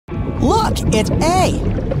Look, it's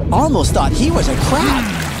A. Almost thought he was a crab.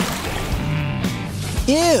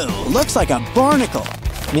 Ew, looks like a barnacle.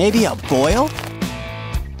 Maybe a boil?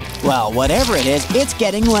 Well, whatever it is, it's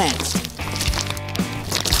getting lens.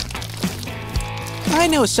 I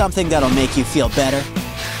know something that'll make you feel better.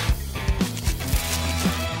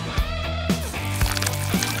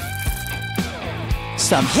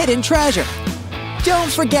 Some hidden treasure.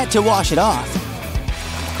 Don't forget to wash it off.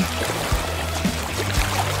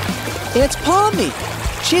 It's Pomni.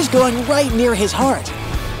 She's going right near his heart.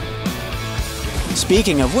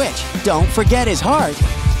 Speaking of which, don't forget his heart.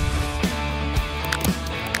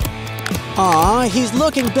 Aw, he's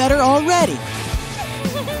looking better already.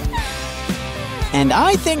 And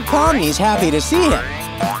I think Pomni's happy to see him.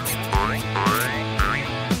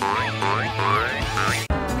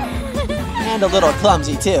 And a little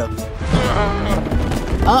clumsy, too.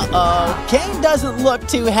 Uh-oh, Caine doesn't look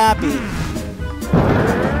too happy.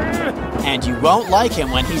 And you won't like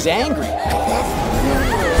him when he's angry.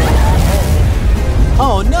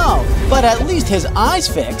 Oh no, but at least his eye's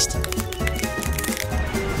fixed.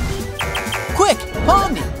 Quick,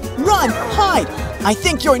 Pomni, run, hide. I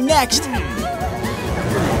think you're next.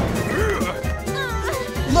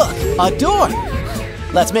 Look, a door.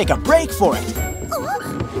 Let's make a break for it.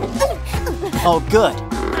 Oh, good.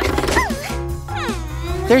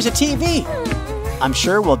 There's a TV. I'm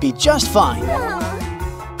sure we'll be just fine.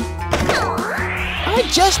 I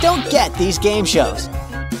just don't get these game shows.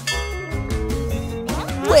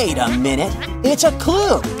 Wait a minute. It's a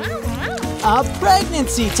clue. A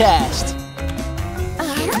pregnancy test.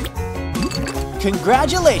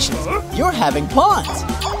 Congratulations. You're having pawns.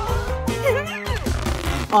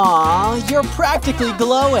 Aw, you're practically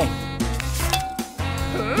glowing.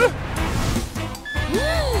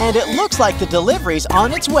 And it looks like the delivery's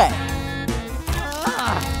on its way.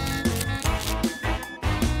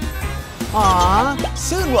 Aw,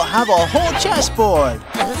 soon we'll have a whole chessboard.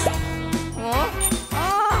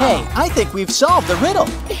 Hey, I think we've solved the riddle.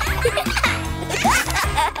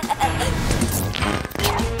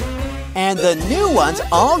 And the new one's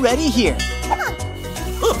already here.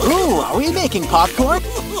 Ooh, are we making popcorn?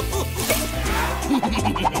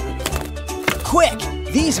 Quick,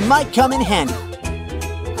 these might come in handy.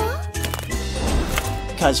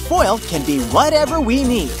 'Cause foil can be whatever we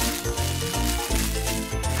need.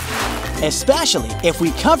 Especially if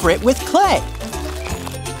we cover it with clay.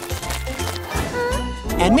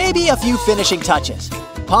 And maybe a few finishing touches.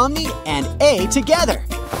 Pomni and A together.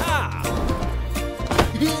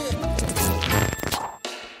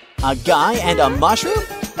 A guy and a mushroom?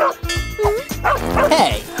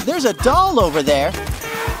 Hey, there's a doll over there.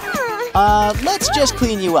 Let's just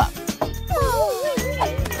clean you up.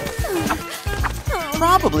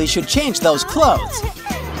 Probably should change those clothes.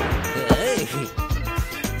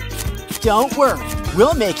 Don't worry,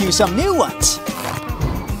 we'll make you some new ones.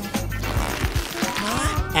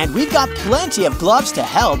 And we've got plenty of gloves to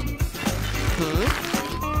help.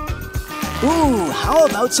 Ooh, how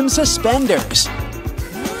about some suspenders?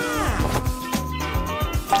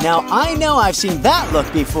 Now, I know I've seen that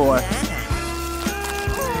look before.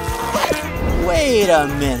 Wait a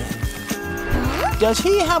minute. Does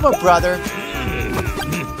he have a brother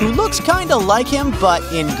who looks kind of like him, but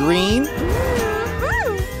in green?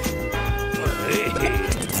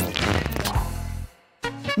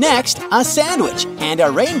 Next, a sandwich and a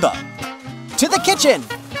rainbow. To the kitchen!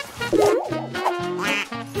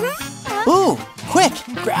 Ooh, quick,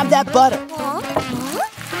 grab that butter.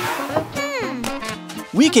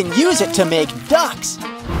 We can use it to make ducks.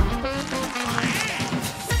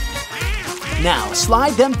 Now,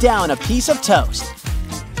 slide them down a piece of toast.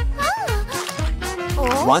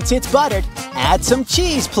 Once it's buttered, add some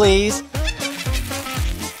cheese, please.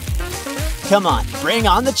 Come on, bring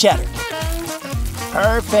on the cheddar.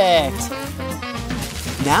 Perfect.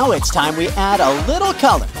 Now it's time we add a little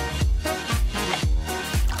color.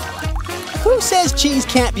 Who says cheese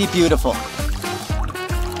can't be beautiful?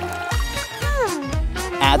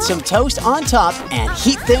 Add some toast on top and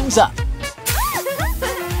heat things up.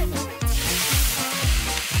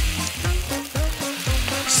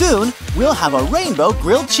 Soon, we'll have a rainbow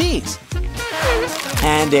grilled cheese.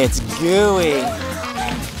 And it's gooey.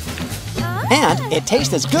 And it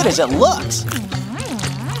tastes as good as it looks.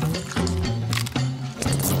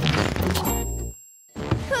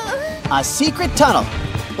 A secret tunnel.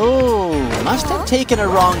 Oh, must have taken a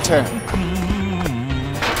wrong turn.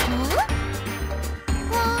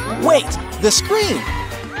 Wait, the screen!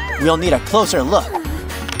 We'll need a closer look.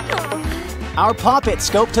 Our Pop-It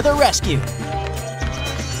scope to the rescue.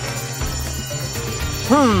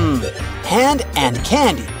 Hand and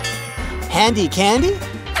candy. Handy candy?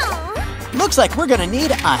 Looks like we're gonna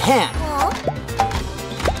need a hand.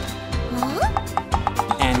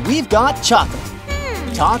 And we've got chocolate.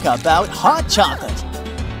 Talk about hot chocolate.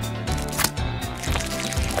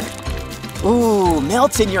 Ooh,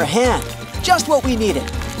 melts in your hand. Just what we needed.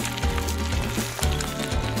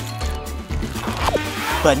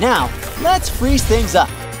 But now, let's freeze things up.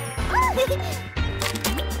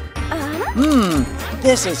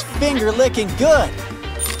 This is finger-licking good.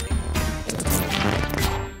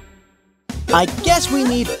 I guess we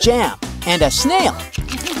need jam and a snail.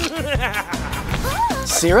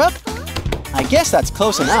 Syrup? I guess that's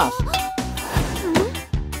close enough.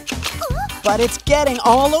 But it's getting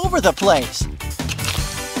all over the place.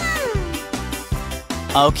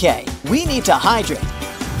 Okay, we need to hydrate.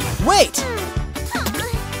 Wait!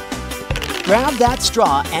 Grab that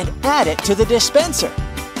straw and add it to the dispenser.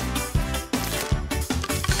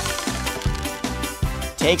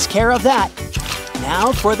 Takes care of that.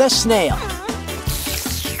 Now for the snail.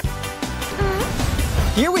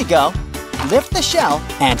 Here we go. Lift the shell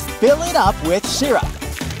and fill it up with syrup.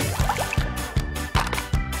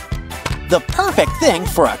 The perfect thing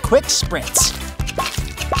for a quick spritz.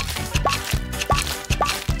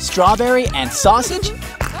 Strawberry and sausage?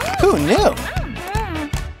 Who knew?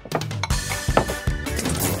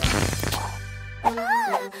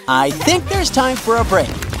 I think there's time for a break.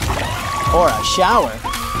 Or a shower.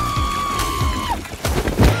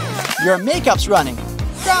 Your makeup's running.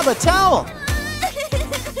 Grab a towel.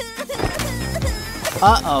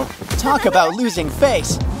 Uh-oh, talk about losing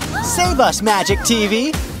face. Save us, Magic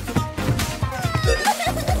TV.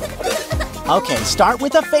 Okay, start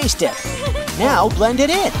with a face dip. Now blend it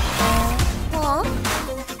in.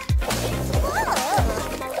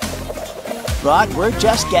 But we're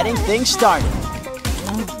just getting things started.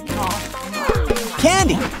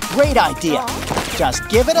 Candy, great idea. Just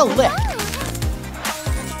give it a lick.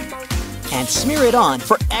 And smear it on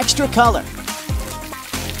for extra color.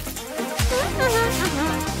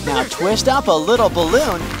 Now twist up a little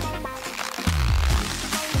balloon.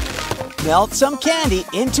 Melt some candy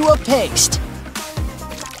into a paste.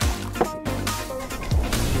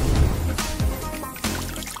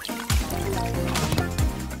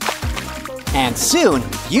 And soon,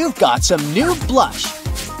 you've got some new blush.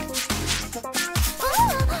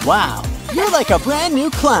 Wow, you're like a brand new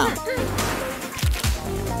clown.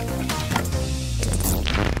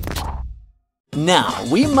 Now,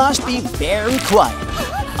 we must be very quiet.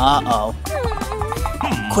 Uh-oh.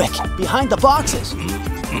 Quick, behind the boxes.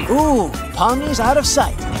 Ooh, Pomni's out of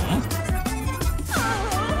sight.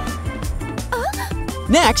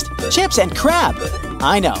 Next, chips and crab.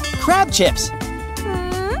 I know, crab chips.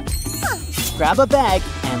 Grab a bag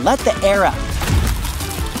and let the air out.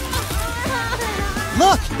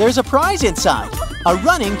 Look, there's a prize inside. A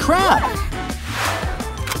running crab.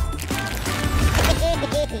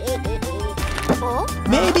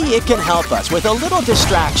 Maybe it can help us with a little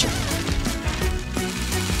distraction.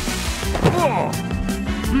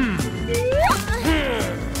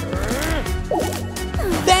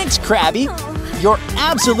 Thanks, Krabby. You're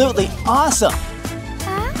absolutely awesome.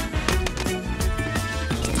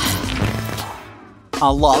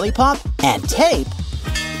 A lollipop and tape?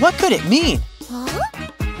 What could it mean?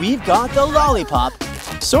 We've got the lollipop,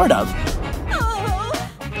 sort of.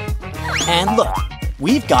 And look,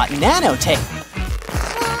 we've got nano tape.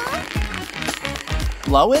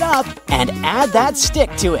 Blow it up and add that stick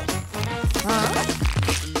to it.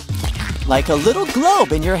 Like a little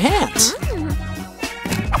globe in your hands.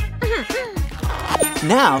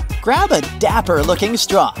 Now, grab a dapper-looking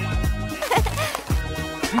straw.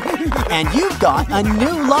 And you've got a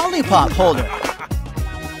new lollipop holder.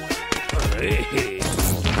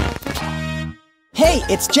 Hey,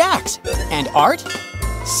 it's Jax. And art?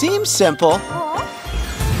 Seems simple.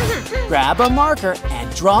 Grab a marker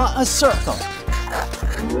and draw a circle.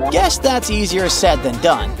 Guess that's easier said than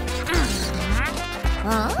done.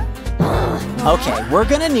 Okay, we're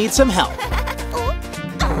gonna need some help.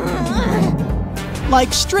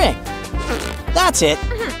 Like string. That's it.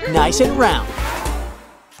 Nice and round.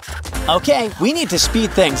 Okay, we need to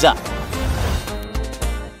speed things up.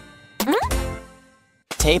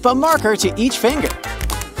 Tape a marker to each finger.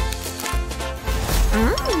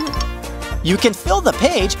 You can fill the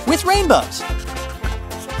page with rainbows.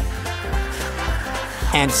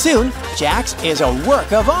 And soon, Jax is a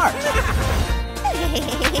work of art.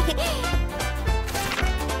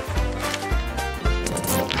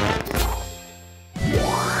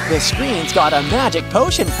 The screen's got a magic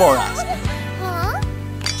potion for us.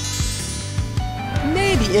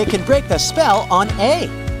 Maybe it can break the spell on A.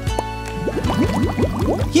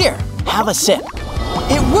 Here, have a sip.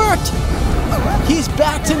 It worked! He's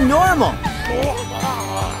back to normal.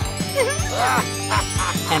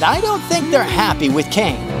 And I don't think they're happy with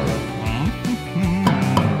Caine.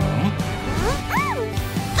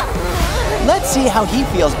 Let's see how he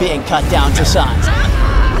feels being cut down to size.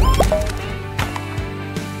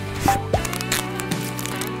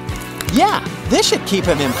 Yeah, this should keep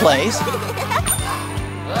him in place.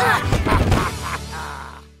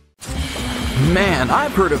 Man,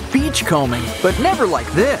 I've heard of beachcombing, but never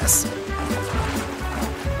like this.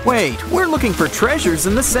 Wait, we're looking for treasures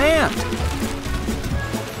in the sand.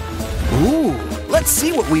 Ooh, let's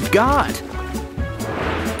see what we've got.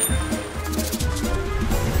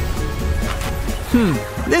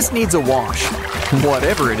 This needs a wash.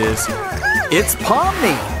 Whatever it is. It's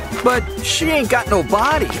Pomni, but she ain't got no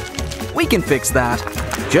body. We can fix that.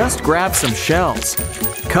 Just grab some shells.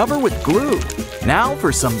 Cover with glue. Now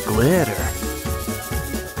for some glitter.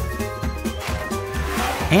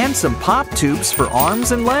 And some pop tubes for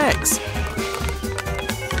arms and legs.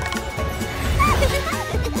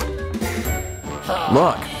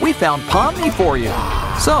 Look, we found Pomni for you.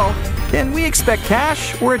 So, can we expect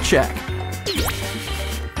cash or a check?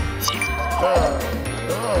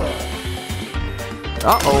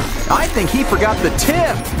 Uh-oh, I think he forgot the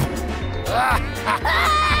tip.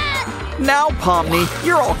 Now, Pomni,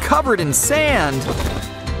 you're all covered in sand.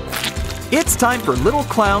 It's time for little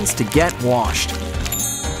clowns to get washed.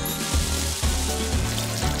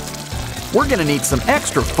 We're gonna need some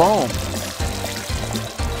extra foam.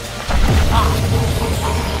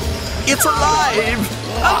 It's alive!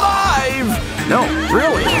 Alive! No,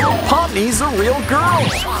 really, Pomni's a real girl.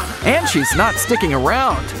 And she's not sticking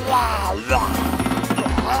around.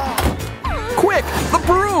 Quick, the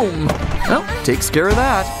broom! Well, takes care of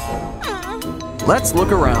that. Let's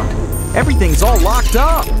look around. Everything's all locked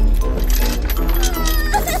up.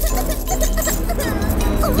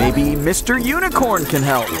 Maybe Mr. Unicorn can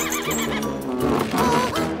help.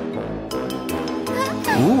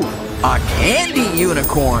 Ooh, a candy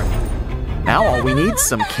unicorn. Now all we need is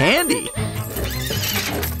some candy.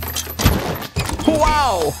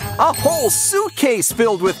 Wow, a whole suitcase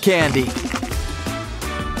filled with candy.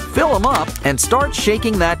 Fill them up and start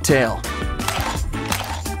shaking that tail.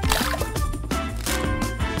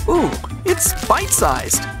 Ooh, it's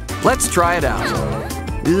bite-sized. Let's try it out.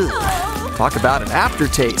 Ugh, talk about an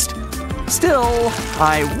aftertaste. Still,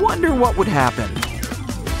 I wonder what would happen.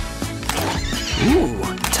 Ooh,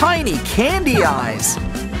 tiny candy eyes.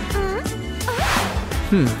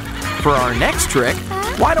 For our next trick,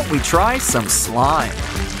 why don't we try some slime?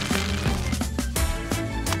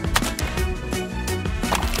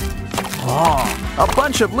 Oh, a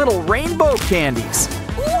bunch of little rainbow candies.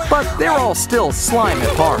 But they're all still slime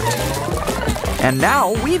at heart. And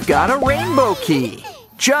now we've got a rainbow key.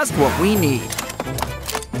 Just what we need.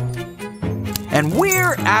 And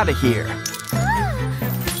we're out of here.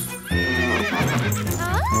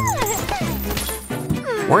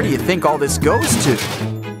 Where do you think all this goes to?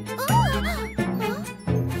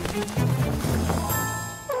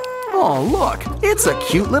 Oh, look, it's a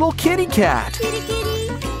cute little kitty cat.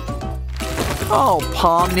 Oh,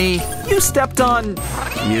 Pomni, you stepped on...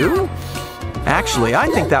 You? Actually, I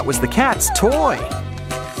think that was the cat's toy.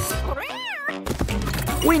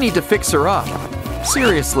 We need to fix her up.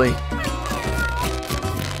 Seriously.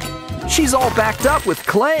 She's all backed up with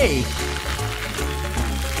clay.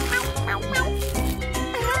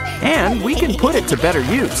 And we can put it to better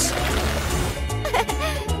use.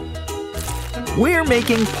 We're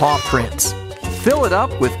making paw prints. Fill it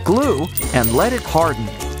up with glue and let it harden.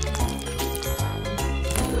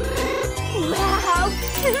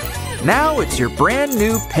 Now it's your brand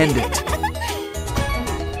new pendant.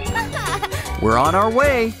 We're on our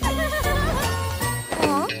way.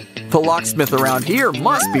 The locksmith around here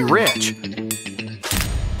must be rich.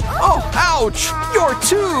 Oh, ouch! Your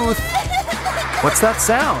tooth! What's that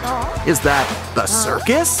sound? Is that the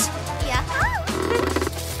circus?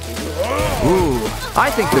 Ooh, I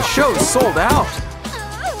think the show's sold out.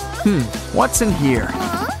 What's in here?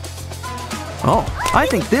 Oh, I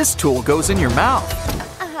think this tool goes in your mouth.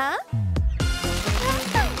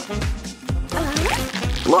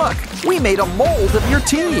 Look, we made a mold of your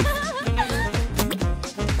teeth.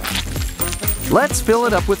 Let's fill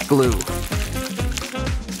it up with glue.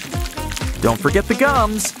 Don't forget the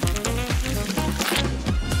gums.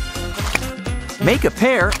 Make a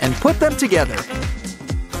pair and put them together.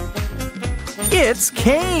 It's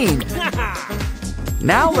Caine!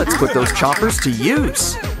 Now let's put those choppers to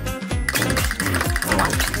use.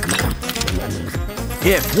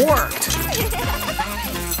 It worked!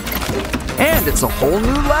 And it's a whole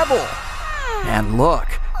new level. And look,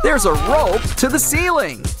 there's a rope to the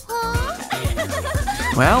ceiling.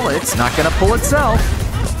 Well, it's not gonna pull itself.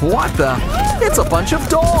 What the? It's a bunch of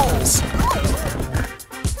dolls!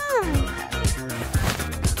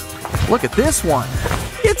 Look at this one.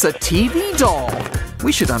 It's a TV doll.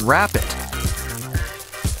 We should unwrap it.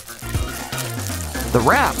 The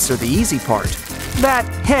wraps are the easy part. That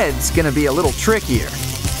head's gonna be a little trickier.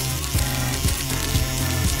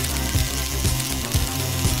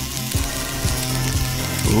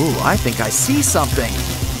 Ooh, I think I see something.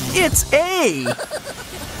 It's A!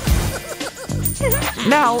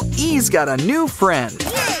 Now E's got a new friend.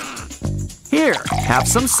 Here, have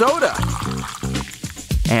some soda.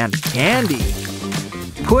 And candy.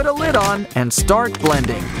 Put a lid on and start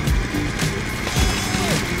blending.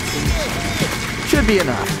 Should be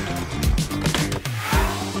enough.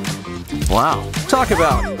 Wow, talk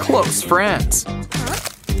about close friends.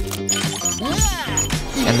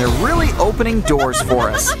 And they're really opening doors for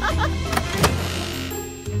us.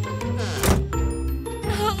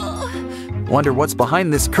 Wonder what's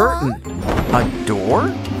behind this curtain? A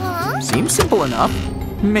door? Seems simple enough.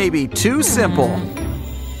 Maybe too simple.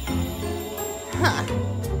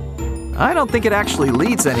 I don't think it actually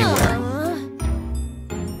leads anywhere.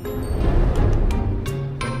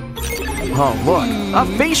 Oh, look,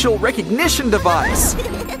 a facial recognition device.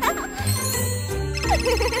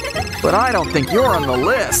 But I don't think you're on the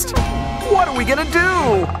list. What are we gonna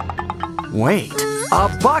do? Wait, a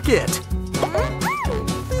bucket.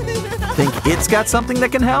 Think it's got something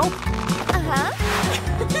that can help?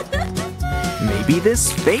 Maybe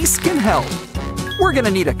this face can help. We're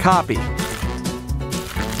gonna need a copy.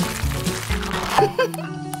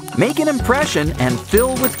 Make an impression and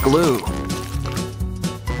fill with glue.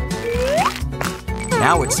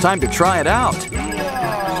 Now it's time to try it out.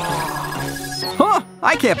 Huh!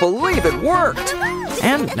 I can't believe it worked!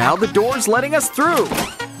 And now the door's letting us through.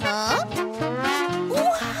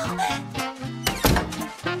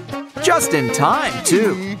 Just in time,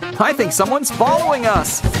 too. I think someone's following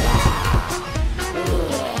us.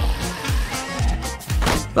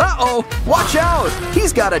 Uh-oh! Watch out!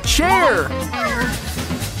 He's got a chair!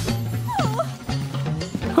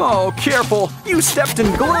 Oh, careful! You stepped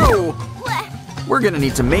in glue! We're gonna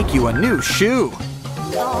need to make you a new shoe.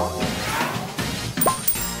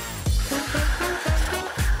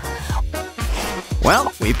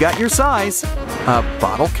 Well, we've got your size. A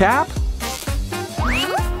bottle cap?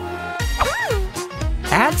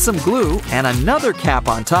 Add some glue and another cap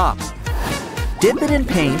on top. Dip it in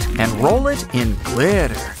paint and roll it in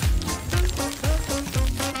glitter.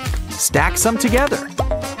 Stack some together.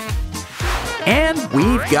 And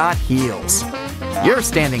we've got heels. You're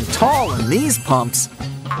standing tall in these pumps.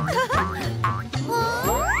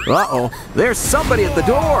 Uh-oh, there's somebody at the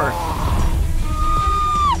door.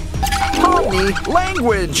 Pomni,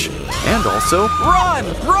 language! And also, run,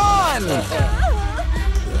 run!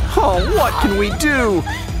 Oh, what can we do?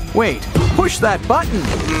 Wait, push that button.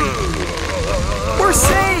 We're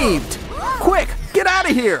saved! Quick, get out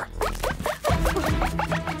of here!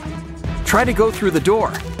 Try to go through the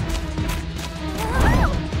door.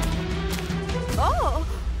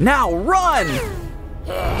 Now run!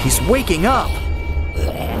 He's waking up.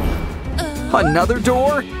 Another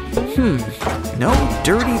door? No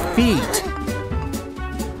dirty feet.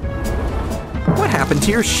 What happened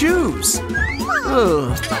to your shoes?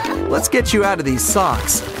 Ugh. Let's get you out of these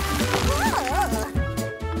socks.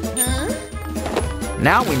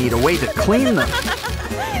 Now we need a way to clean them.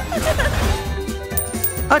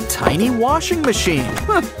 A tiny washing machine.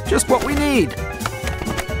 Just what we need.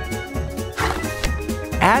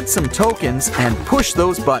 Add some tokens and push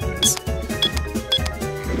those buttons.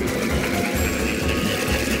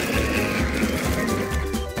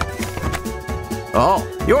 Oh,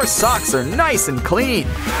 your socks are nice and clean.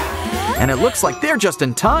 And it looks like they're just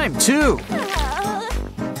in time, too.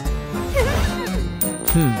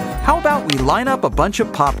 How about we line up a bunch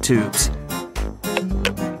of pop tubes?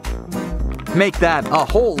 Make that a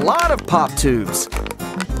whole lot of pop tubes.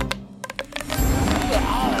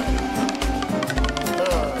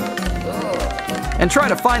 And try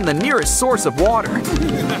to find the nearest source of water.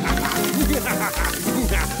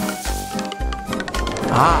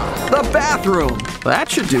 Ah, the bathroom. That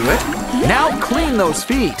should do it. Now clean those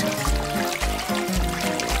feet.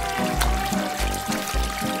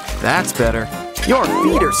 That's better. Your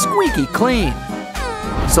feet are squeaky clean.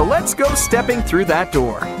 So let's go stepping through that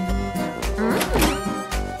door.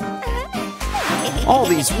 All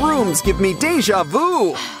these rooms give me déjà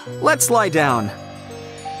vu. Let's lie down.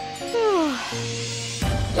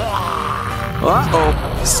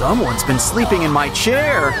 Uh-oh, someone's been sleeping in my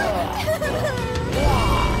chair.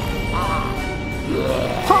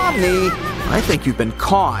 Pomni, I think you've been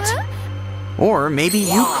caught. Or maybe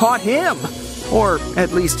you caught him. Or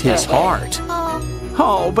at least his heart.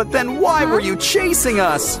 Oh, but then why were you chasing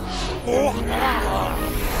us?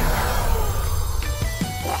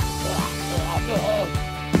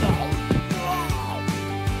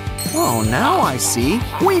 Oh, now I see.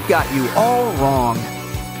 We've got you all wrong.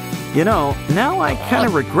 You know, now I kind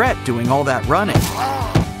of regret doing all that running.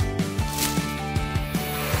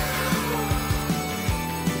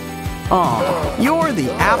 Aw, you're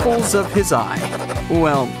the apples of his eye.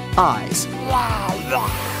 Well, eyes.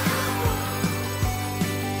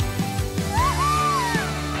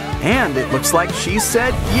 And it looks like she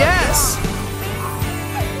said yes!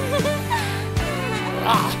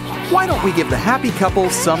 Why don't we give the happy couple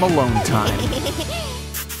some alone time?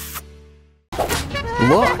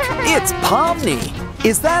 Look, it's Pomni!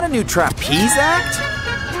 Is that a new trapeze act?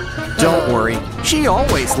 Don't worry, she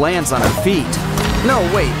always lands on her feet. No,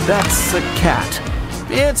 wait, that's a cat.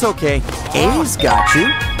 It's okay, A's got you.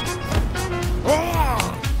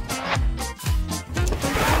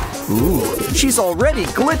 Ooh, she's already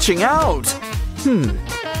glitching out.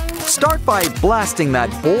 Start by blasting that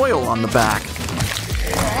boil on the back.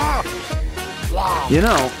 You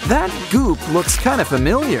know, that goop looks kind of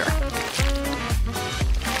familiar.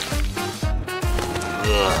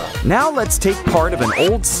 Now let's take part of an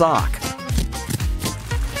old sock.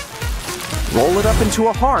 Roll it up into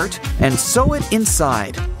a heart and sew it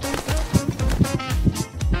inside.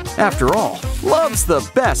 After all, love's the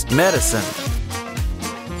best medicine.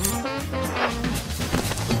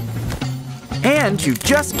 And you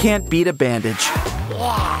just can't beat a bandage.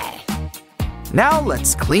 Now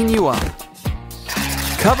let's clean you up.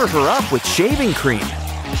 Cover her up with shaving cream.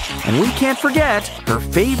 And we can't forget her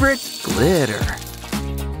favorite glitter.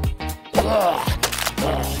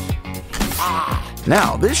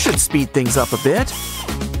 Now this should speed things up a bit.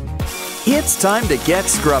 It's time to get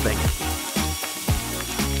scrubbing.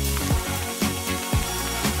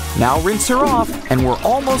 Now rinse her off and we're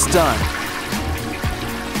almost done.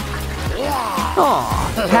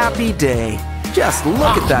 Aw, happy day. Just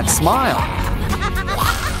look at that smile.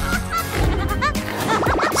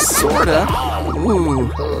 Sorta. Ooh,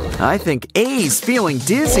 I think A's feeling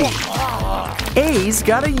dizzy. A's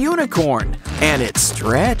got a unicorn, and it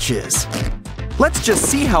stretches. Let's just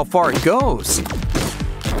see how far it goes.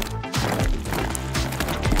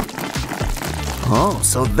 Oh,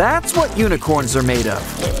 so that's what unicorns are made of.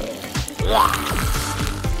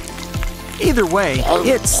 Either way,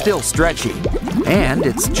 it's still stretchy. And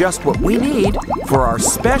it's just what we need for our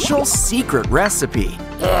special secret recipe.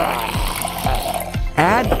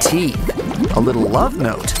 Add teeth, a little love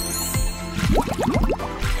note.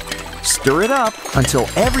 Stir it up until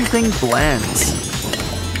everything blends.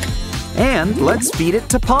 And let's feed it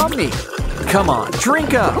to Pomni. Come on,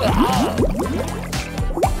 drink up.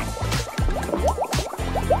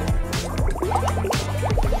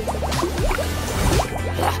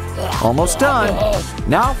 Almost done.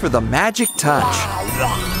 Now for the magic touch.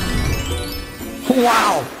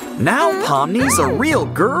 Wow, now Pomni's a real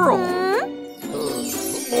girl.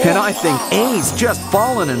 And I think A's just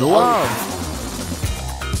fallen in love.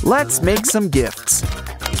 Let's make some gifts.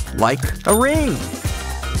 Like a ring.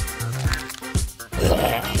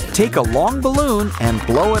 Take a long balloon and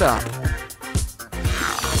blow it up.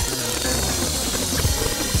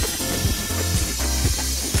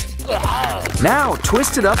 Now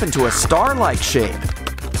twist it up into a star-like shape.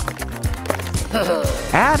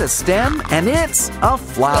 Add a stem and it's a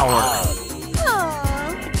flower.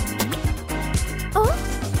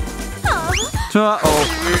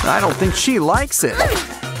 Uh-oh, I don't think she likes it.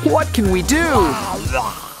 What can we do?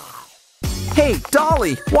 Hey,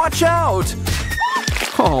 Dolly, watch out!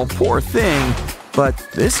 Oh, poor thing. But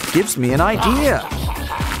this gives me an idea.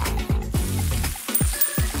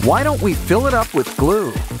 Why don't we fill it up with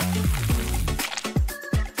glue?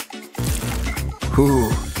 Ooh,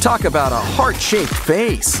 talk about a heart-shaped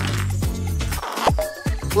face.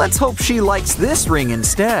 Let's hope she likes this ring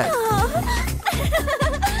instead.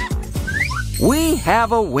 We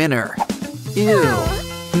have a winner. Ew.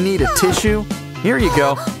 Need a tissue? Here you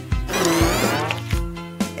go.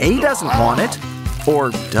 A doesn't want it.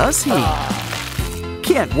 Or does he?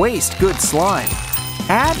 Can't waste good slime.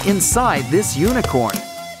 Add inside this unicorn.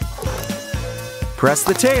 Press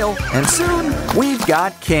the tail, and soon we've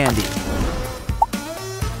got candy.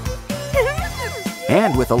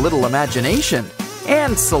 And with a little imagination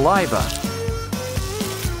and saliva,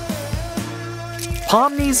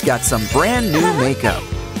 Pomni's got some brand new makeup.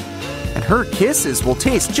 And her kisses will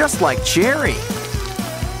taste just like cherry.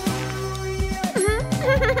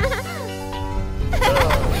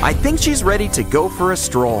 I think she's ready to go for a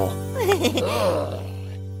stroll.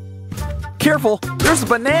 Careful, there's a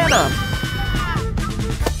banana!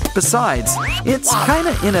 Besides, it's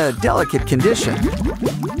kinda in a delicate condition.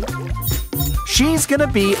 She's gonna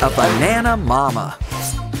be a banana mama.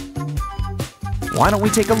 Why don't we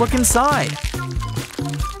take a look inside?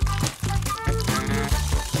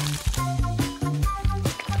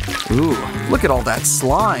 Ooh, look at all that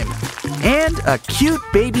slime. And a cute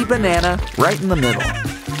baby banana right in the middle.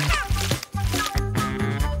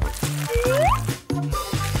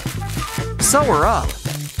 Sew her up.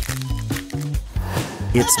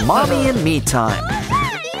 It's mommy and me time.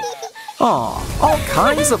 Aw, all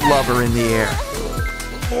kinds of love are in the air.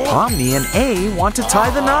 Pomni and A want to tie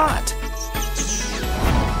the knot.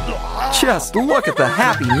 Just look at the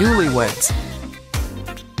happy newlyweds.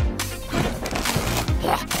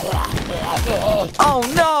 Oh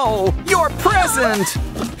no! Your present!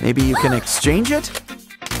 Maybe you can exchange it?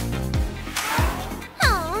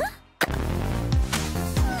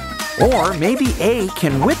 Or maybe A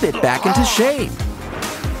can whip it back into shape.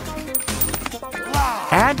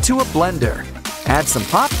 Add to a blender. Add some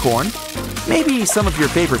popcorn, maybe some of your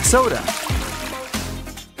favorite soda.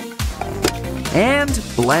 And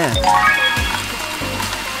blend.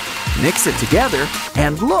 Mix it together,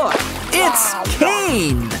 and look, it's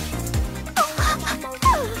Caine!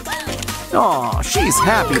 Aw, she's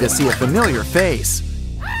happy to see a familiar face.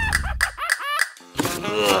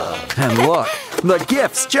 And look, the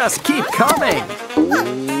gifts just keep coming!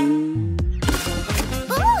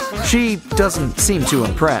 She doesn't seem too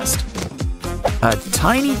impressed. A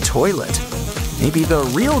tiny toilet. Maybe the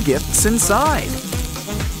real gift's inside.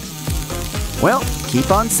 Well, keep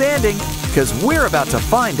on sanding, because we're about to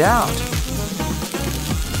find out.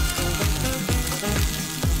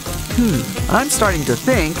 I'm starting to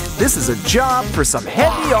think this is a job for some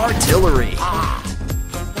heavy artillery.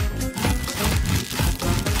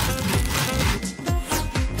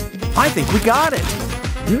 I think we got it.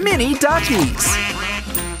 Mini duckies.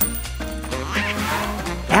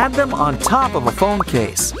 Add them on top of a phone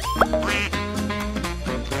case.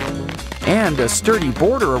 And a sturdy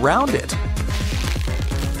border around it.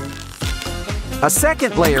 A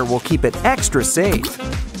second layer will keep it extra safe.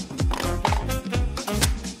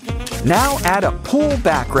 Now add a pool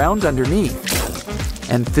background underneath.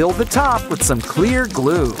 And fill the top with some clear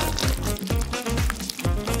glue.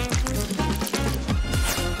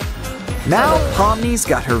 Now Pomni's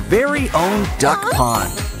got her very own duck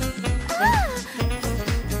pond.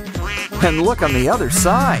 And look on the other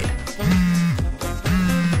side.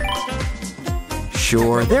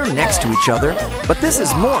 Sure, they're next to each other, but this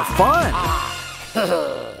is more fun.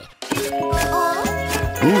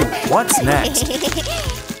 Ooh, what's next?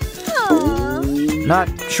 Not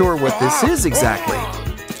sure what this is exactly,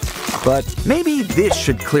 but maybe this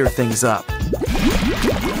should clear things up.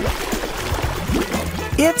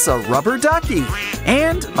 It's a rubber ducky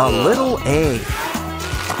and a little A.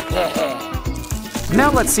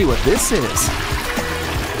 Now let's see what this is.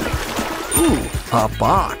 Ooh, a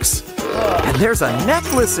box. And there's a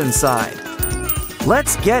necklace inside.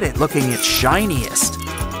 Let's get it looking its shiniest.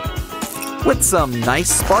 With some nice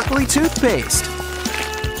sparkly toothpaste.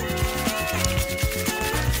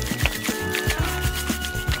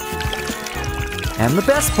 And the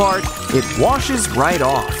best part, it washes right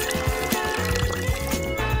off.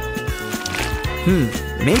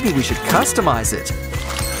 Maybe we should customize it.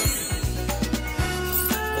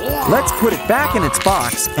 Let's put it back in its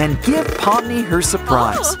box and give Pomni her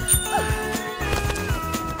surprise.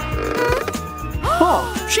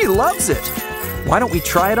 Oh, she loves it. Why don't we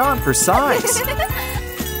try it on for size?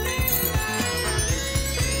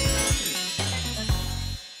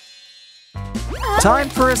 Time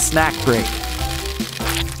for a snack break.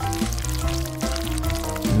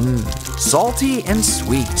 Salty and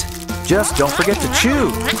sweet. Just don't forget to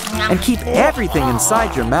chew and keep everything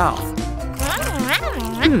inside your mouth.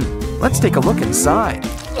 Let's take a look inside.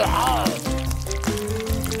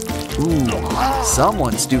 Ooh,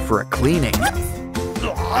 someone's due for a cleaning.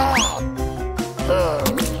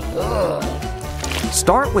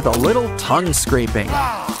 Start with a little tongue scraping.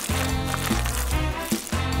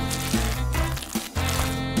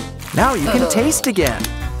 Now you can taste again.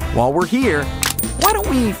 While we're here, why don't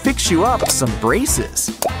we fix you up some braces?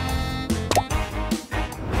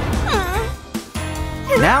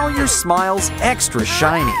 Now your smile's extra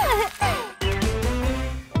shiny.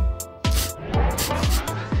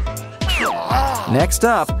 Next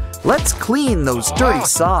up, let's clean those dirty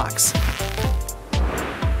socks.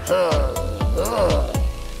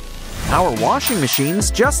 Our washing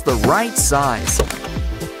machine's just the right size.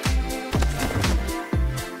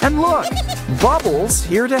 And look, Bubbles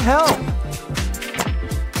here to help.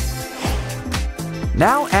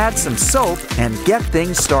 Now add some soap and get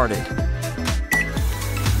things started.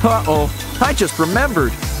 Uh-oh, I just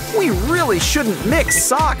remembered. We really shouldn't mix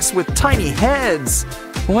socks with tiny heads.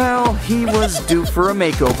 Well, he was due for a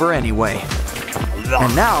makeover anyway.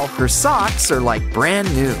 And now her socks are like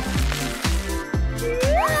brand new.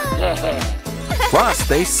 Plus,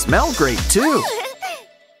 they smell great too.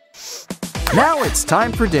 Now it's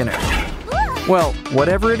time for dinner. Well,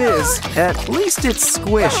 whatever it is, at least it's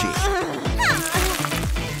squishy.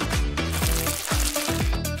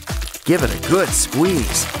 Give it a good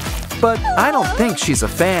squeeze. But I don't think she's a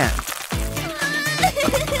fan.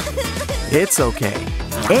 It's okay.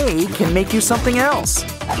 A can make you something else.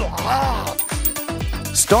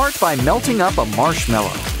 Start by melting up a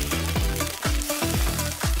marshmallow.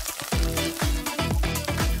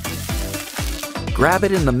 Grab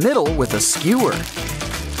it in the middle with a skewer.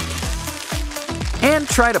 And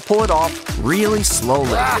try to pull it off really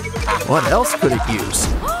slowly. What else could it use?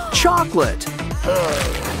 Chocolate!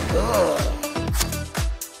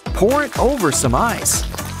 Pour it over some ice.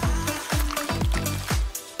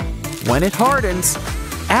 When it hardens,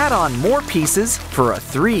 add on more pieces for a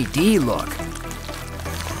 3D look.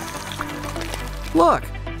 Look,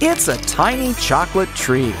 it's a tiny chocolate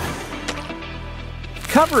tree.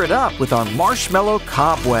 Cover it up with our marshmallow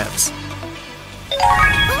cobwebs.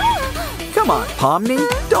 Come on, Pomni,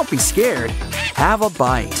 don't be scared. Have a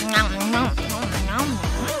bite.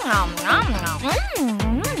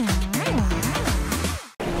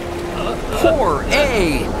 Poor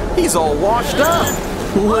A! He's all washed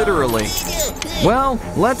up. Literally. Well,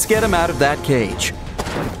 let's get him out of that cage.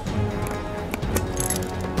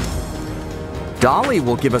 Dolly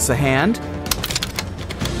will give us a hand.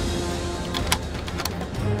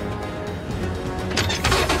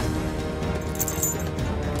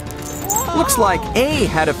 Looks like A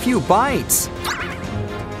had a few bites.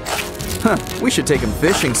 Huh, we should take him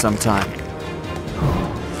fishing sometime.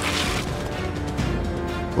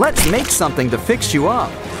 Let's make something to fix you up.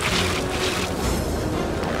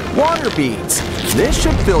 Water beads. This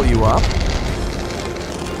should fill you up.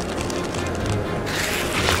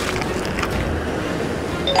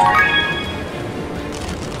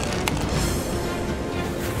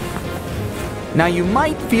 Now you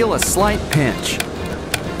might feel a slight pinch.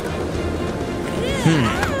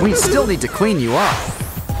 We still need to clean you up.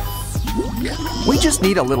 We just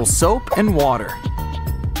need a little soap and water.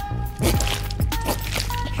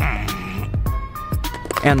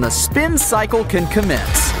 And the spin cycle can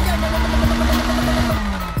commence.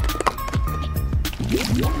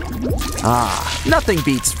 Ah, nothing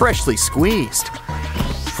beats freshly squeezed.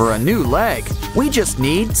 For a new leg, we just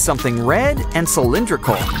need something red and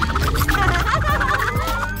cylindrical.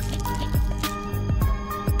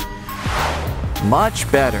 Much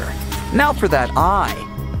better. Now for that eye.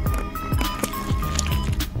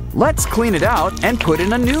 Let's clean it out and put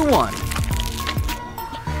in a new one.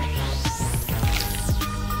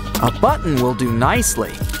 A button will do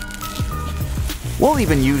nicely. We'll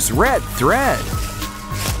even use red thread.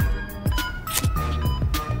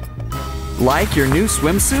 Like your new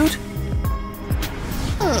swimsuit?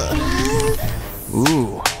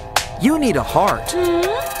 Ooh, you need a heart.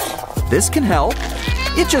 This can help.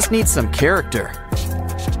 It just needs some character.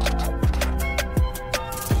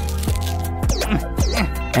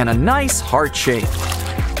 And a nice heart shape.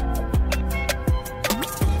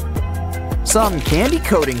 Some candy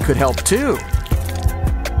coating could help too.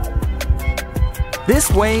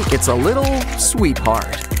 This way, it's a little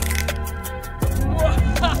sweetheart.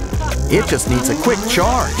 It just needs a quick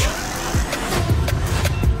charge.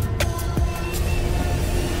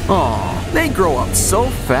 Aw, they grow up so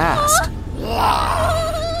fast.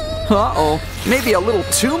 Uh-oh, maybe a little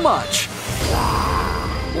too much.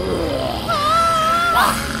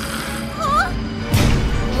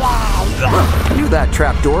 Knew that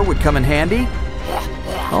trapdoor would come in handy.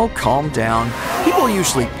 Oh, calm down. People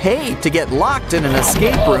usually pay to get locked in an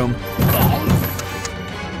escape room.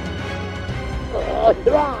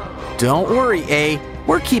 Don't worry, A.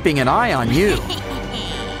 We're keeping an eye on you.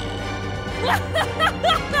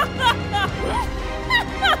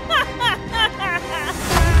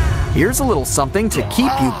 Here's a little something to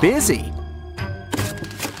keep you busy.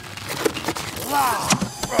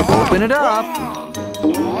 Open it up.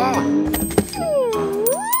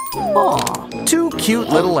 Aw, two cute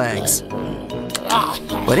little eggs.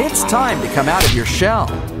 But it's time to come out of your shell.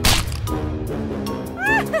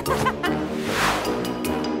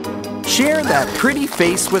 Share that pretty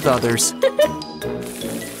face with others.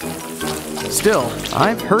 Still,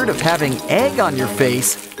 I've heard of having egg on your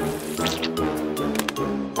face.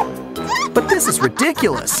 But this is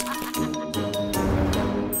ridiculous.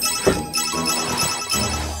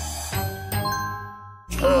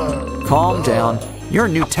 Calm down. Your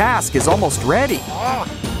new task is almost ready.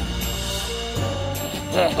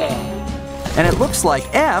 And it looks like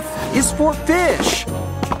F is for fish.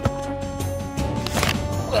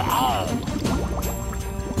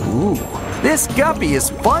 Ooh, this guppy is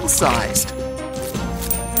fun-sized.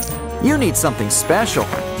 You need something special.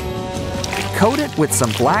 Coat it with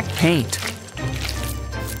some black paint.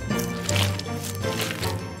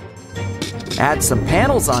 Add some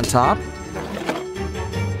panels on top.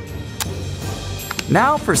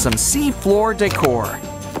 Now for some seafloor decor.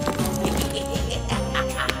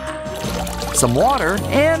 Some water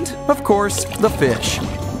and, of course, the fish.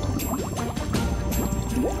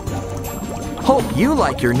 Hope you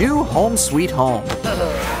like your new home sweet home.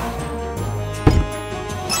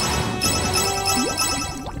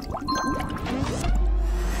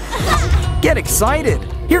 Get excited!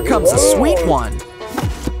 Here comes a sweet one.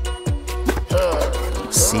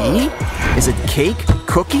 See? Is it cake?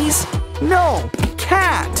 Cookies? No!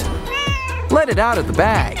 Cat! Let it out of the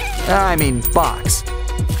bag. I mean, box.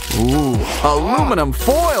 Ooh, aluminum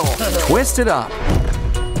foil! Twist it up.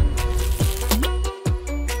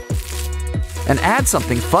 And add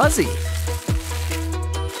something fuzzy.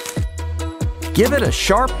 Give it a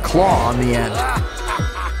sharp claw on the end.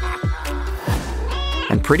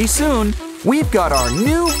 And pretty soon, we've got our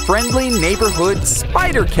new friendly neighborhood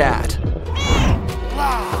spider cat.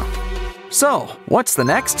 So, what's the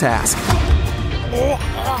next task?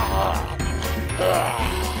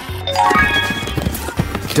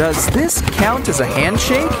 Does this count as a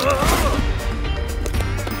handshake?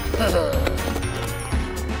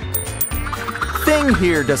 Thing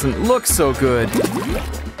here doesn't look so good.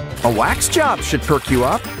 A wax job should perk you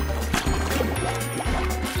up.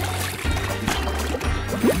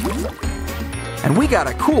 And we got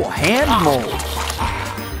a cool hand mold.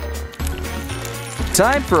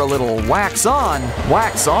 Time for a little wax on,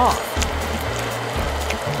 wax off.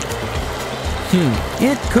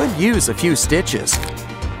 It could use a few stitches.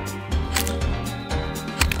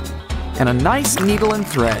 And a nice needle and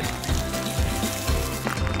thread.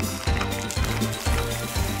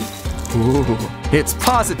 Ooh, it's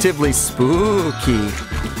positively spooky.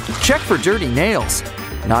 Check for dirty nails.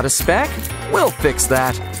 Not a speck? We'll fix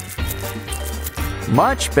that.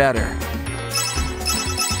 Much better.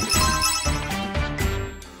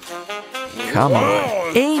 Come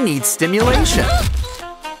on, A needs stimulation.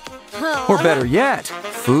 Or better yet,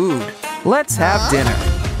 food. Let's have dinner.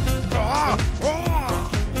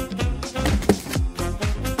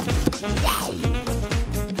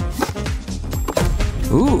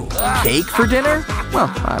 Ooh, cake for dinner?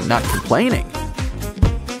 Well, I'm not complaining.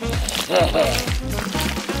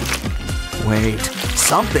 Wait,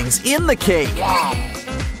 something's in the cake.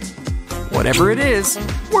 Whatever it is,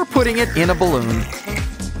 we're putting it in a balloon.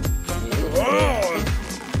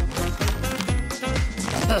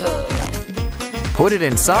 Put it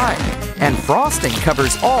inside, and frosting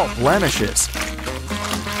covers all blemishes.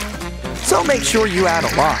 So make sure you add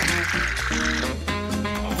a lot.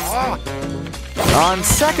 On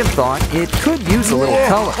second thought, it could use a little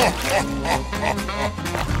color.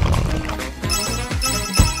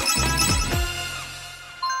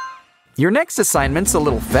 Your next assignment's a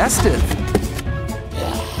little festive.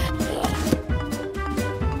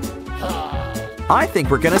 I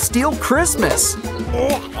think we're gonna steal Christmas.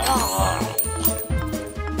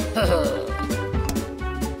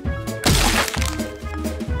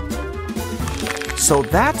 So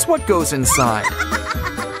that's what goes inside.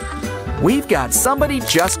 We've got somebody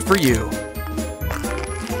just for you.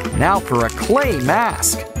 Now for a clay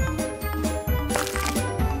mask.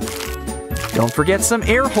 Don't forget some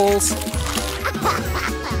air holes.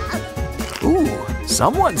 Ooh,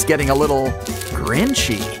 someone's getting a little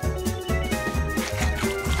grinchy.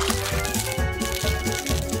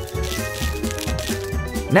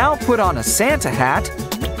 Now put on a Santa hat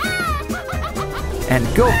and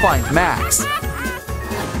go find Max.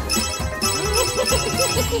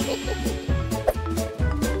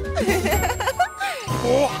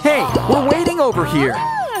 Hey, we're waiting over here.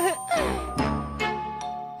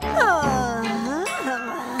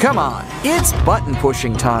 Come on, it's button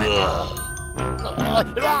pushing time.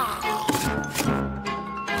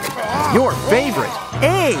 Your favorite,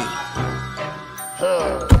 A.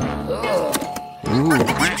 Ooh,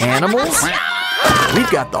 animals?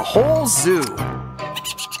 We've got the whole zoo.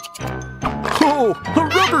 Oh, a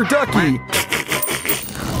rubber ducky!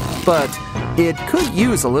 But it could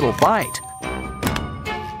use a little bite.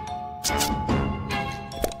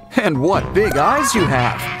 And what big eyes you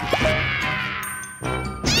have!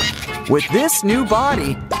 With this new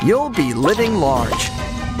body, you'll be living large.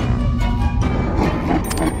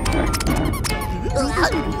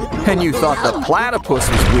 And you thought the platypus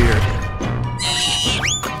was weird.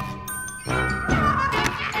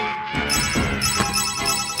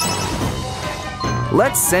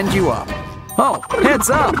 Let's send you up. Oh, heads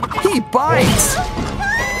up! He bites!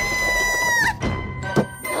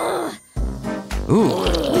 Ooh,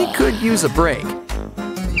 we could use a break.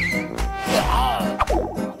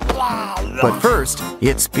 But first,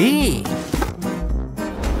 it's B.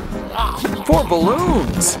 For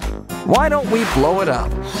balloons. Why don't we blow it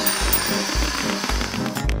up?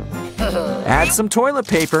 Add some toilet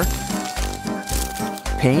paper.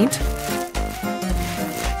 Paint.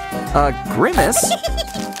 A grimace.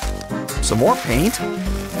 Some more paint.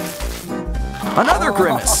 Another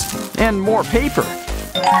grimace. And more paper.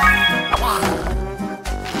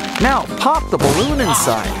 Now pop the balloon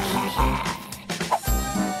inside.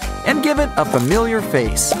 And give it a familiar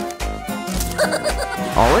face.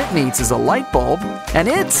 All it needs is a light bulb, and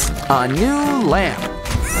it's a new lamp.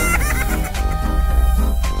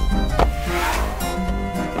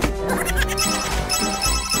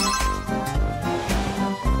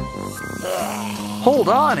 Hold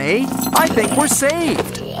on, eh? I think we're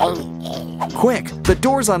saved. Quick, the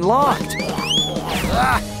door's unlocked.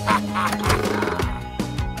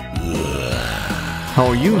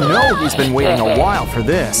 Oh, you know he's been waiting a while for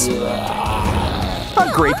this.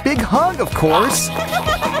 A great big hug, of course.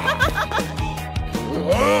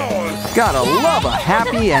 Gotta love a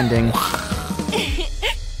happy ending.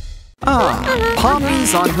 Ah,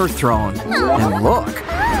 Pomni's on her throne. And look.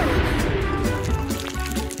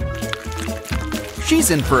 She's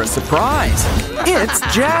in for a surprise. It's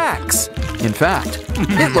Jax. In fact,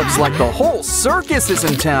 it looks like the whole circus is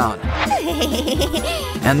in town.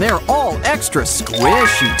 And they're all extra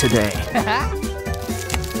squishy today.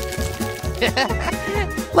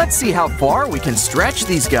 Let's see how far we can stretch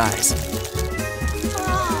these guys.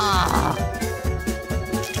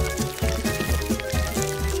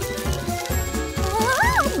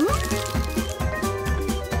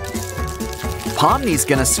 Pomni's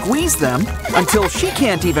gonna squeeze them until she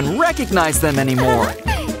can't even recognize them anymore.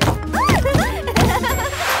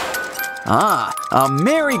 Ah, a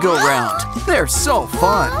merry-go-round. They're so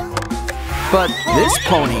fun. But this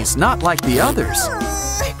pony's not like the others.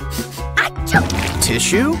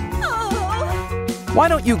 Tissue? Why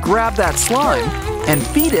don't you grab that slime and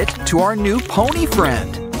feed it to our new pony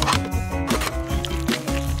friend?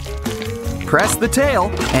 Press the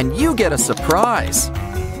tail and you get a surprise.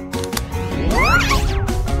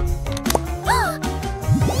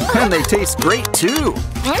 And they taste great too.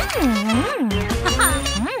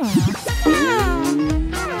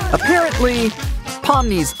 Apparently,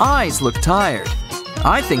 Pomni's eyes look tired.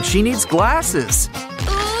 I think she needs glasses.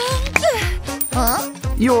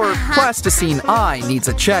 Your plasticine eye needs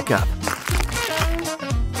a checkup.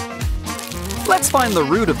 Let's find the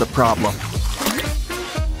root of the problem.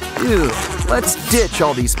 Ew, let's ditch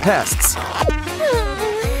all these pests.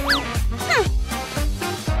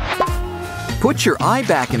 Put your eye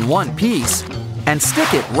back in one piece and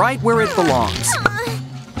stick it right where it belongs.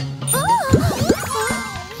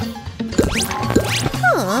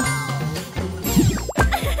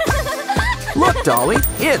 Look, Dolly,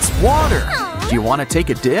 it's water. Do you want to take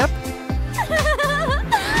a dip?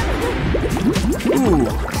 Ooh,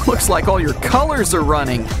 looks like all your colors are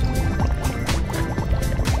running.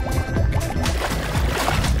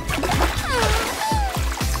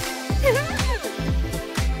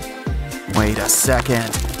 Wait a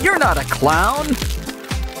second. You're not a clown.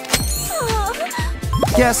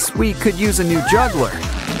 Guess we could use a new juggler.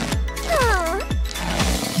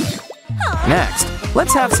 Next,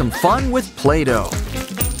 let's have some fun with Play-Doh.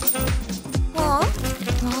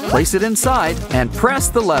 Place it inside and press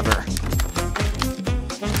the lever.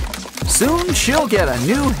 Soon she'll get a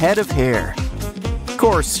new head of hair. Of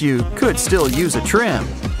course, you could still use a trim.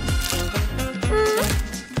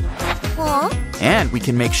 And we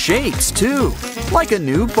can make shapes too, like a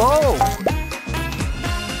new bow.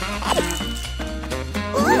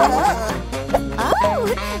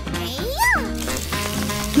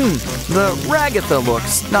 The Ragatha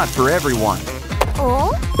look's not for everyone.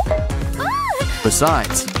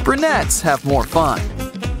 Besides, brunettes have more fun.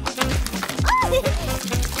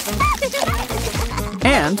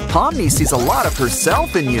 And Pomni sees a lot of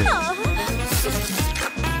herself in you.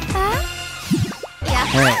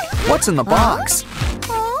 Hey, what's in the box?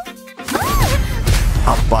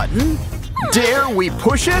 A button? Dare we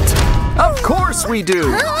push it? Of course we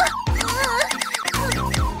do!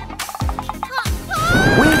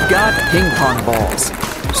 We've got ping pong balls,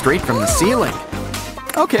 straight from the ceiling.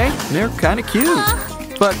 Okay, they're kind of cute,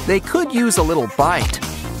 but they could use a little bite.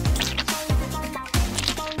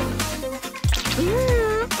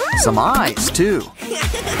 Some eyes, too.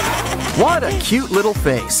 What a cute little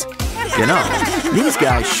face. You know, these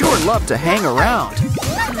guys sure love to hang around.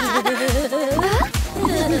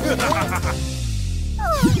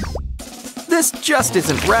 This just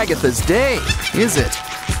isn't Ragatha's day, is it?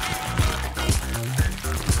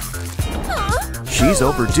 She's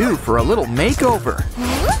overdue for a little makeover.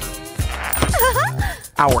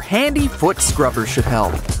 Our handy foot scrubber should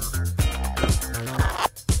help.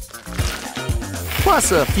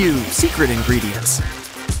 Plus a few secret ingredients.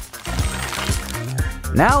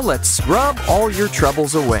 Now let's scrub all your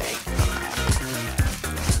troubles away.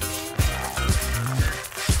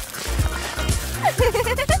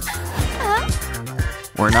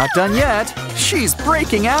 We're not done yet. She's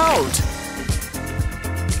breaking out.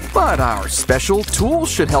 But our special tool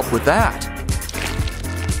should help with that.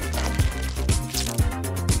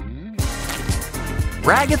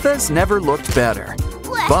 Ragatha's never looked better,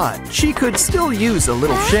 but she could still use a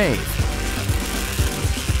little shave.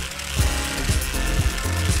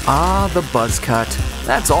 Ah, the buzz cut.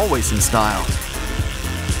 That's always in style.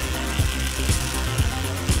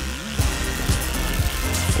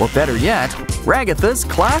 Or better yet, Ragatha's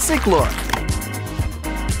classic look.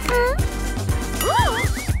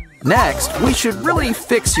 Next, we should really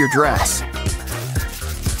fix your dress.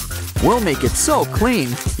 We'll make it so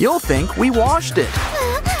clean, you'll think we washed it.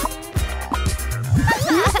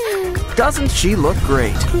 Doesn't she look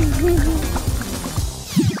great?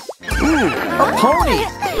 Ooh, a pony!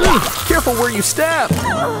 Careful where you step!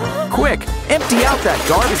 Quick, empty out that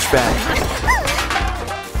garbage bag.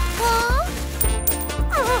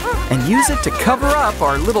 And use it to cover up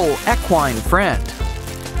our little equine friend.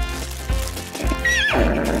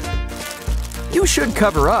 You should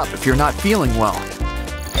cover up if you're not feeling well.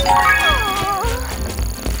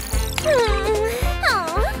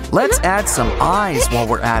 Let's add some eyes while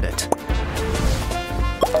we're at it.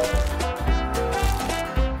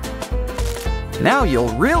 Now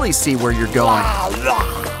you'll really see where you're going.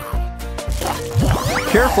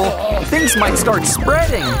 Careful, things might start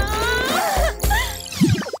spreading.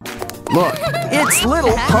 Look, it's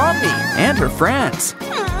little Pomni and her friends.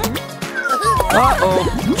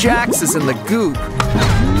 Uh-oh, Jax is in the goop.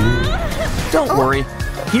 Don't worry,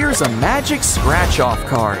 here's a magic scratch-off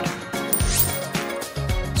card.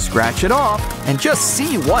 Scratch it off and just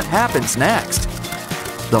see what happens next.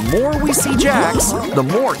 The more we see Jax, the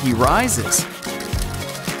more he rises.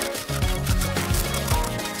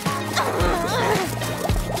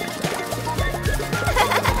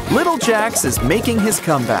 Little Jax is making his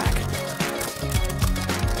comeback.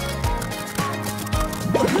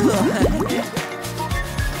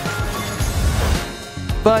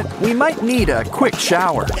 But we might need a quick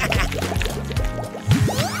shower.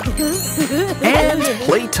 And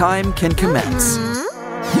playtime can commence.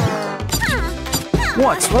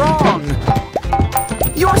 What's wrong?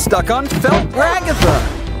 You're stuck on Felt Ragatha.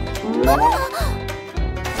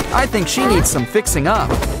 I think she needs some fixing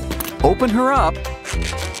up. Open her up.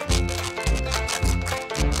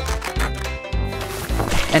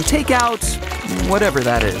 And take out whatever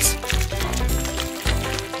that is.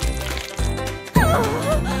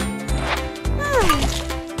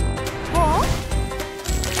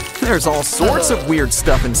 There's all sorts of weird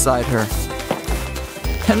stuff inside her.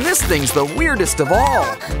 And this thing's the weirdest of all.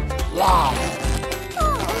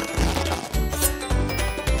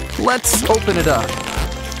 Let's open it up.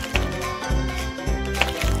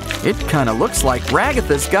 It kind of looks like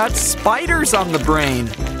Ragatha's got spiders on the brain.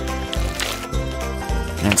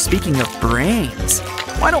 And speaking of brains,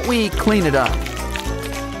 why don't we clean it up?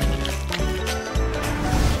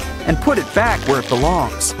 And put it back where it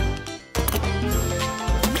belongs.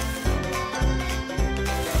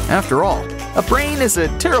 After all, a brain is a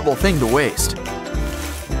terrible thing to waste.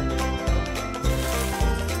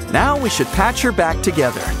 Now we should patch her back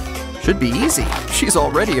together. Should be easy. She's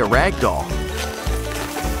already a rag doll.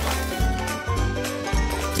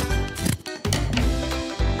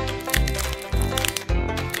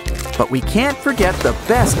 But we can't forget the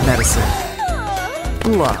best medicine.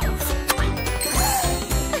 Love.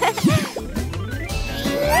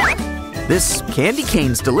 This candy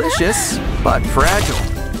cane's delicious, but fragile.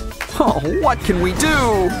 Oh, what can we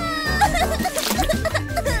do?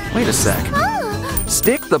 Wait a sec.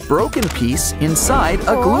 Stick the broken piece inside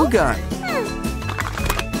a glue gun.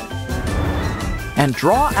 And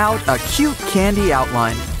draw out a cute candy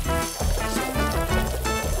outline.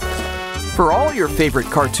 For all your favorite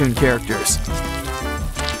cartoon characters.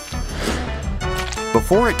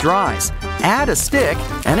 Before it dries, add a stick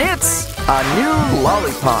and it's a new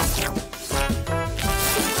lollipop.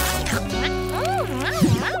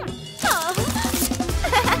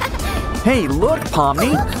 Hey, look,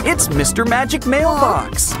 Pomni! It's Mr. Magic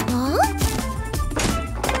Mailbox!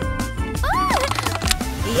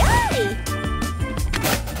 Yay!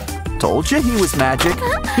 Told you he was magic.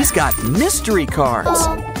 He's got mystery cards.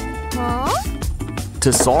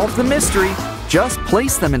 To solve the mystery, just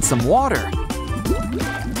place them in some water.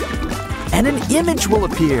 And an image will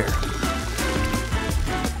appear.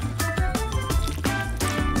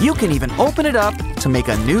 You can even open it up to make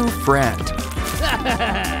a new friend.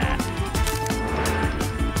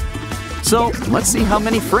 So, let's see how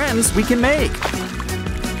many friends we can make.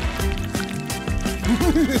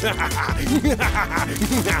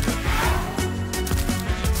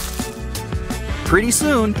 Pretty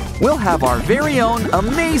soon, we'll have our very own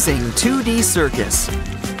amazing 2D circus,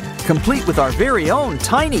 complete with our very own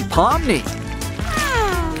tiny Pomni.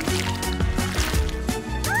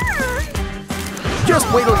 Just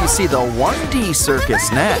wait till you see the 1D circus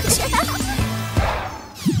next.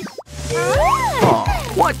 Oh,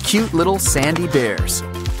 what cute little sandy bears.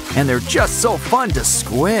 And they're just so fun to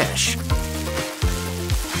squish.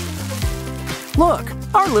 Look,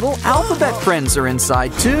 our little alphabet friends are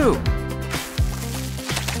inside too.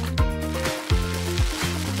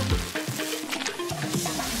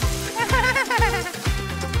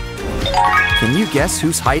 Can you guess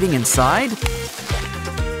who's hiding inside?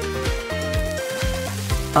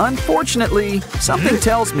 Unfortunately, something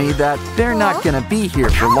tells me that they're not gonna be here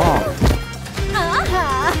for long.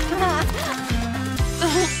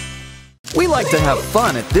 We like to have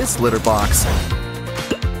fun at this litter box.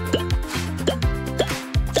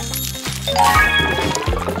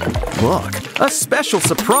 Look, a special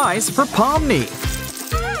surprise for Pomni.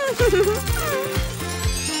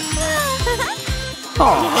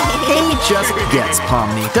 Oh, he just gets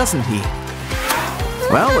Pomni, doesn't he?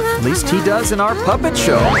 Well, at least he does in our puppet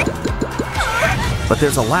show. But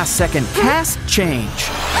there's a last-second cast change.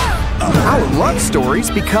 Our love stories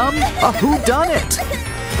become a whodunit.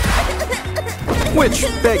 Which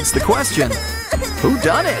begs the question,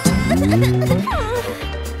 whodunit?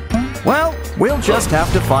 Well, we'll just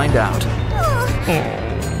have to find out.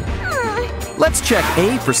 Let's check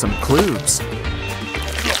A for some clues.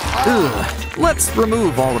 Ugh, let's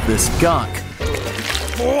remove all of this gunk.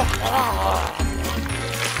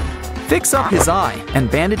 Fix up his eye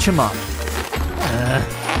and bandage him up.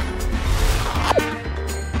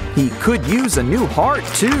 He could use a new heart,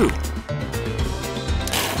 too.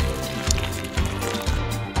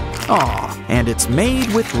 Aw, and it's made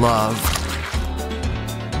with love.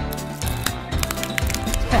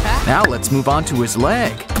 Now let's move on to his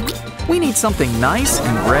leg. We need something nice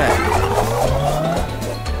and red.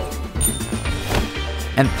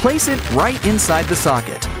 And place it right inside the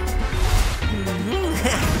socket.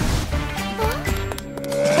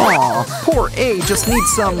 Aw, poor A just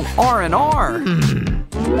needs some R&R.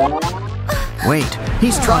 Wait,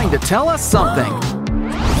 he's trying to tell us something.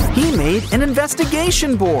 He made an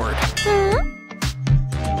investigation board.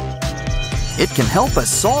 It can help us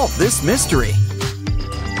solve this mystery.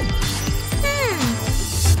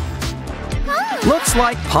 Looks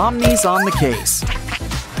like Pomni's on the case.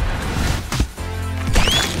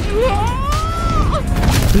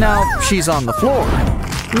 Now she's on the floor.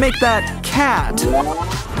 Make that cat.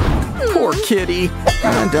 Poor kitty.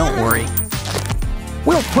 Don't worry.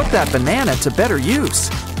 We'll put that banana to better use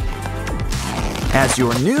as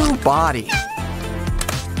your new body.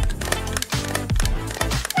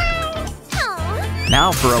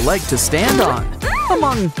 Now for a leg to stand on,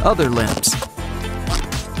 among other limbs.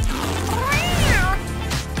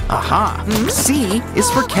 Aha! C is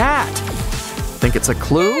for cat. Think it's a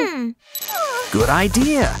clue? Good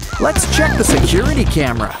idea. Let's check the security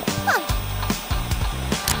camera.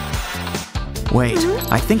 Wait,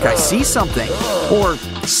 I think I see something. Or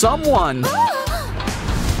someone.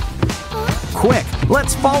 Quick,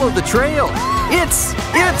 let's follow the trail. It's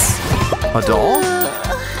a doll?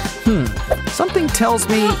 Something tells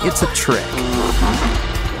me it's a trick.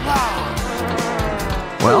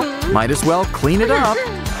 Well, might as well clean it up.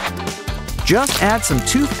 Just add some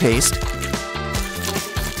toothpaste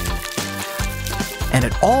and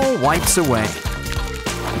it all wipes away.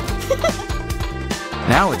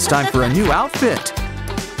 Now it's time for a new outfit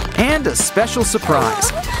and a special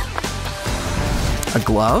surprise. A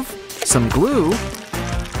glove, some glue,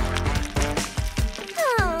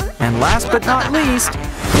 and last but not least,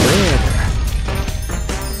 glitter.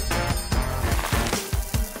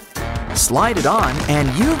 Slide it on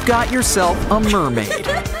and you've got yourself a mermaid.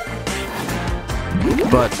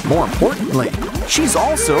 But more importantly, she's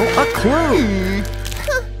also a clue.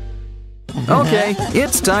 Okay,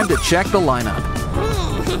 it's time to check the lineup.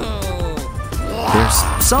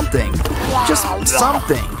 There's something, just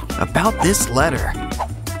something, about this letter.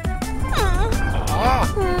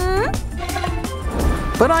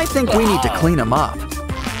 But I think we need to clean them up.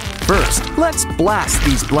 First, let's blast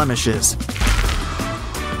these blemishes.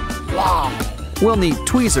 We'll need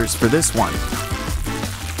tweezers for this one.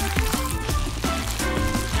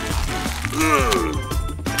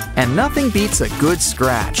 And nothing beats a good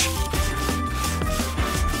scratch.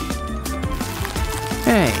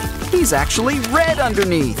 Hey, he's actually red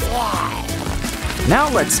underneath. Now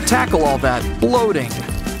let's tackle all that bloating.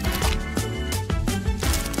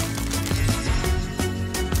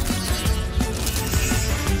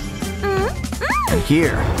 And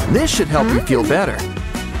here, this should help you feel better.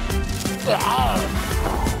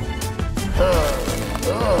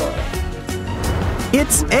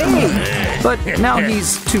 It's A, but now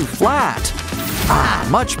he's too flat. Ah,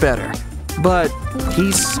 much better. But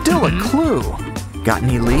he's still a clue. Got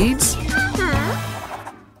any leads?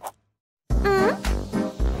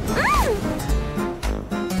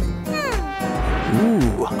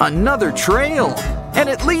 Ooh, another trail. And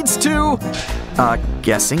it leads to a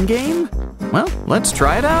guessing game? Well, let's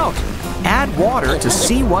try it out. Add water to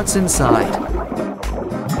see what's inside.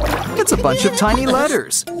 It's a bunch of tiny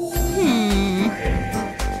letters.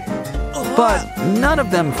 But none of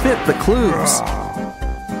them fit the clues.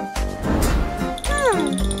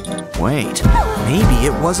 Wait, maybe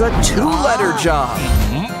it was a two-letter job.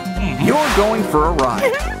 You're going for a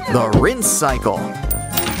ride. The rinse cycle.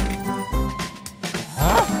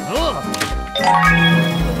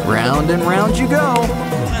 Round and round you go.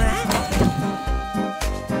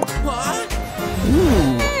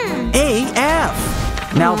 Ooh, AF.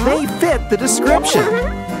 Now they fit the description.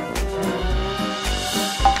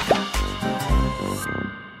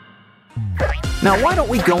 Now why don't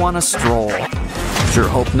we go on a stroll? Sure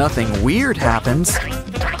hope nothing weird happens.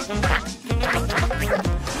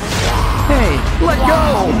 Hey, let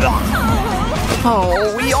go!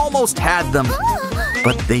 Oh, we almost had them.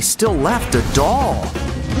 But they still left a doll.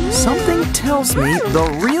 Something tells me the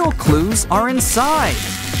real clues are inside.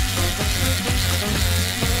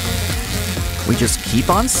 We just keep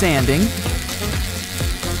on sanding.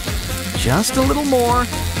 Just a little more.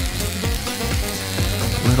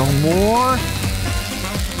 Little more.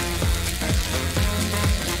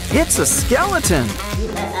 It's a skeleton.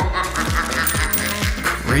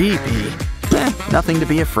 Creepy. Nothing to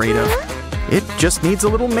be afraid of. It just needs a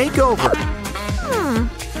little makeover.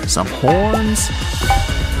 Some horns.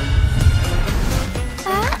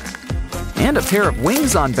 And a pair of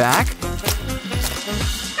wings on back.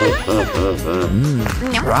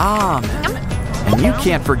 Ramen. And you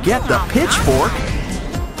can't forget the pitchfork.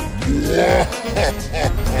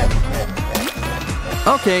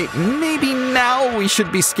 Okay, maybe now we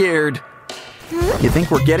should be scared. You think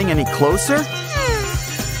we're getting any closer?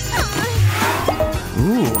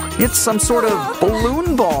 Ooh, it's some sort of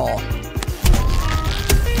balloon ball.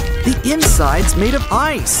 The inside's made of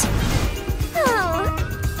ice.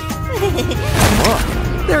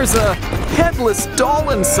 Look, there's a headless doll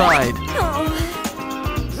inside.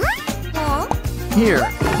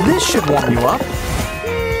 Here, this should warm you up.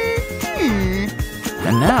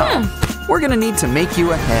 And now, we're gonna need to make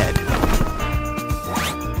you a head.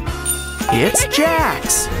 It's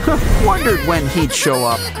Jax! Wondered when he'd show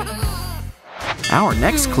up. Our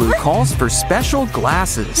next clue calls for special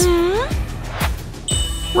glasses.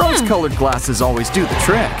 Rose-colored glasses always do the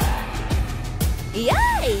trick.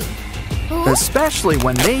 Yay! Especially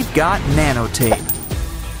when they've got nanotape.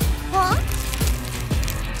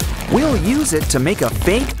 We'll use it to make a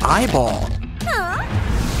fake eyeball.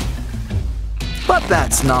 But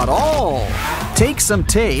that's not all. Take some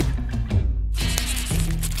tape,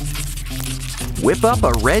 whip up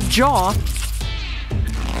a red jaw,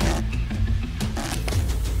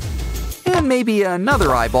 and maybe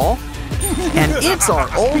another eyeball. And it's our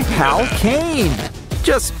old pal Caine.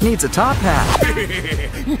 Just needs a top hat.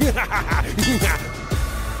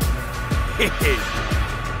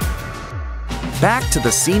 Back to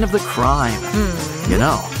the scene of the crime. You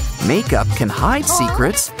know, makeup can hide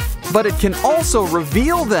secrets, but it can also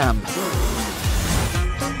reveal them.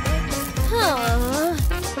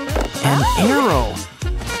 An arrow.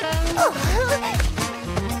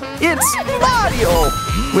 It's Mario!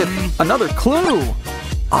 With another clue.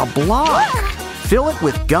 A block. Fill it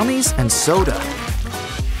with gummies and soda.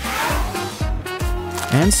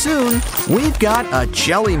 And soon, we've got a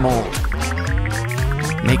jelly mold.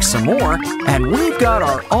 Make some more, and we've got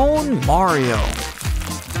our own Mario.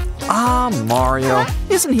 Ah, Mario.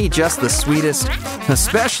 Isn't he just the sweetest?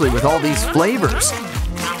 Especially with all these flavors.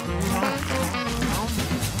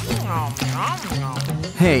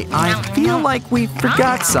 Hey, I feel like we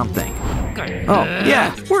forgot something. Oh,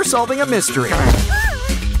 yeah, we're solving a mystery.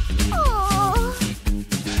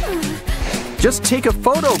 Just take a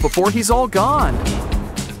photo before he's all gone.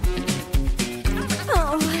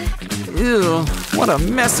 Ew, what a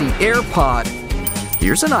messy AirPod.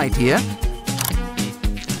 Here's an idea.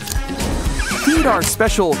 Feed our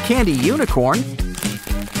special candy unicorn.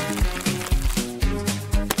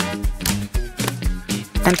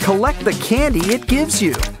 And collect the candy it gives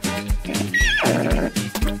you.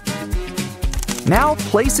 Now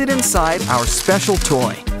place it inside our special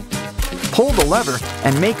toy. Pull the lever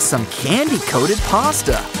and make some candy-coated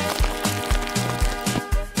pasta.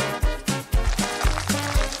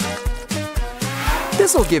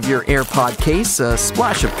 This'll give your AirPod case a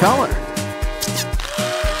splash of color.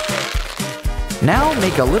 Now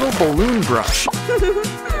make a little balloon brush.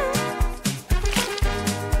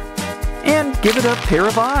 And give it a pair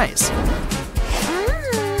of eyes.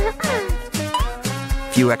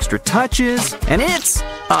 Few extra touches, and it's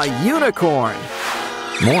a unicorn.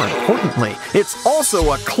 More importantly, it's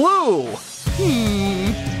also a clue.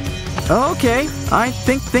 Okay, I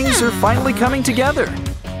think things are finally coming together.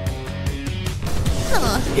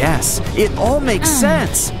 Yes, it all makes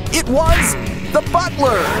sense. It was the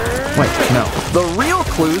butler. Wait, no, the real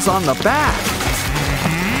clue's on the back.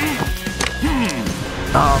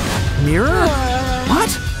 Mirror? What?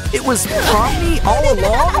 It was Pomni all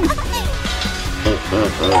along?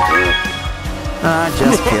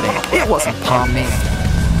 Just kidding. It wasn't Pomni.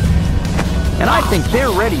 And I think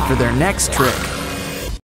they're ready for their next trick.